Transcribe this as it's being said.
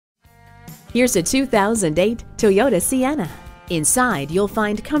Here's a 2008 Toyota Sienna. Inside, you'll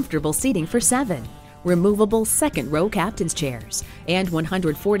find comfortable seating for 7, removable second-row captain's chairs, and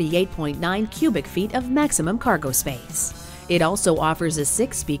 148.9 cubic feet of maximum cargo space. It also offers a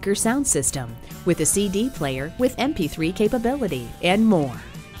 6-speaker sound system with a CD player with MP3 capability and more.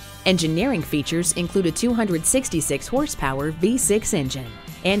 Engineering features include a 266 horsepower V6 engine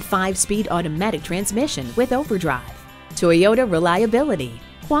and 5-speed automatic transmission with overdrive. Toyota reliability,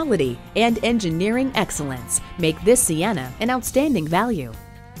 quality, and engineering excellence make this Sienna an outstanding value.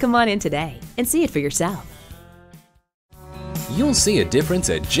 Come on in today and see it for yourself. You'll see a difference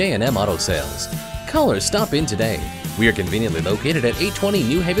at J M Auto Sales. Call or stop in today. We are conveniently located at 820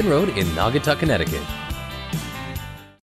 New Haven Road in Naugatuck, Connecticut.